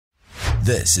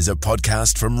This is a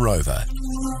podcast from Rover.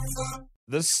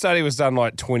 This study was done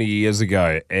like 20 years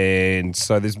ago, and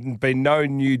so there's been no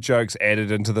new jokes added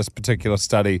into this particular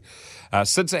study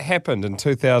since it happened in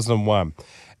 2001.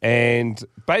 And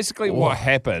basically what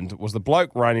happened was the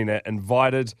bloke running it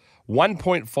invited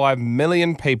 1.5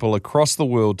 million people across the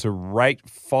world to rate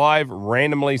 5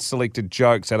 randomly selected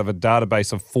jokes out of a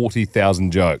database of 40,000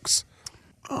 jokes.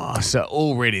 Oh, so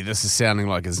already this is sounding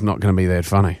like it's not going to be that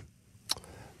funny.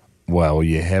 Well,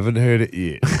 you haven't heard it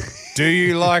yet. Do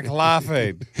you like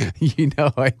laughing? You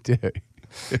know I do.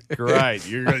 Great.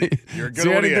 You're a good It's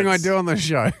the only thing I do on the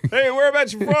show. Hey,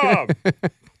 whereabouts you from?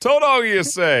 Told you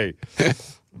say.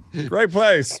 Great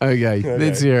place. Okay,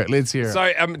 let's hear it.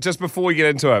 So just before we get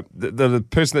into it, the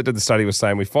person that did the study was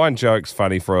saying we find jokes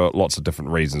funny for lots of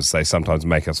different reasons. They sometimes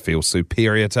make us feel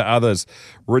superior to others,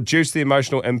 reduce the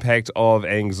emotional impact of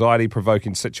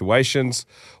anxiety-provoking situations,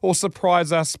 or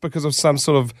surprise us because of some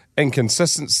sort of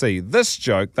inconsistency. This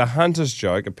joke, the hunter's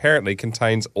joke, apparently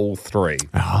contains all three.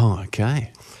 Oh,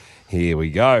 okay. Here we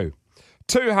go.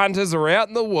 2 hunters are out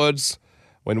in the woods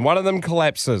when one of them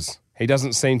collapses. He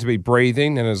doesn't seem to be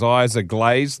breathing and his eyes are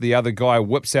glazed. The other guy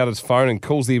whips out his phone and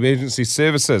calls the emergency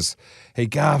services. He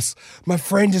gasps, "My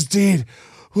friend is dead.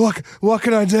 What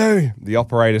can I do?" The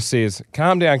operator says,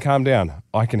 calm down.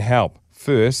 I can help.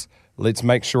 First, let's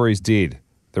make sure he's dead."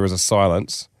 There is a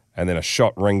silence, and then a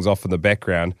shot rings off in the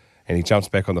background, and he jumps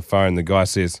back on the phone. The guy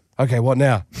says, "Okay, what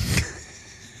now?"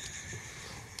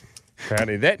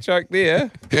 Apparently that joke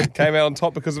there came out on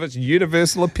top because of its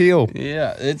universal appeal.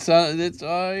 Yeah,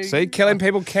 See, killing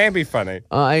people can be funny.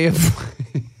 Caleb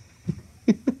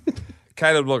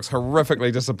looks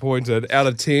horrifically disappointed. Out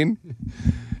of 10.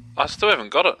 I still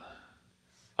haven't got it.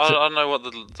 I don't know what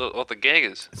the gag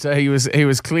is. So he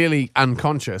was clearly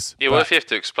unconscious. Yeah, well, if you have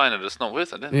to explain it, it's not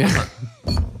worth it, is it?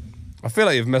 I feel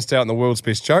like you've missed out on the world's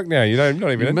best joke now. You're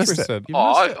not even interested.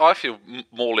 I feel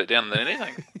more let down than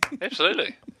anything.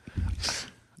 Absolutely.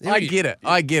 I get it.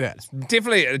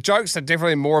 Definitely, jokes are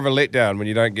definitely more of a letdown when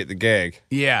you don't get the gag.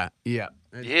 Yeah.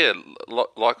 Yeah,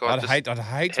 like I'd hate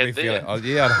to be feeling.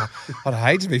 I'd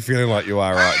hate to be feeling like you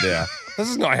are right now. This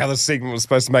is not how the segment was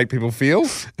supposed to make people feel.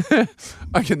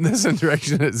 This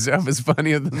interaction itself is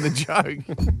funnier than the joke.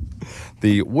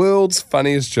 The world's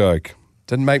funniest joke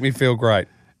didn't make me feel great.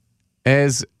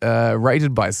 As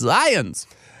rated by science.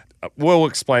 We'll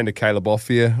explain to Caleb off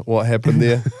here what happened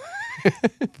there.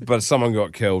 But someone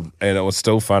got killed, and it was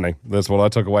still funny. That's what I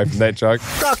took away from that joke.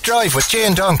 Rock Drive with Jay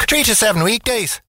and Dunk. 3 to 7 weekdays.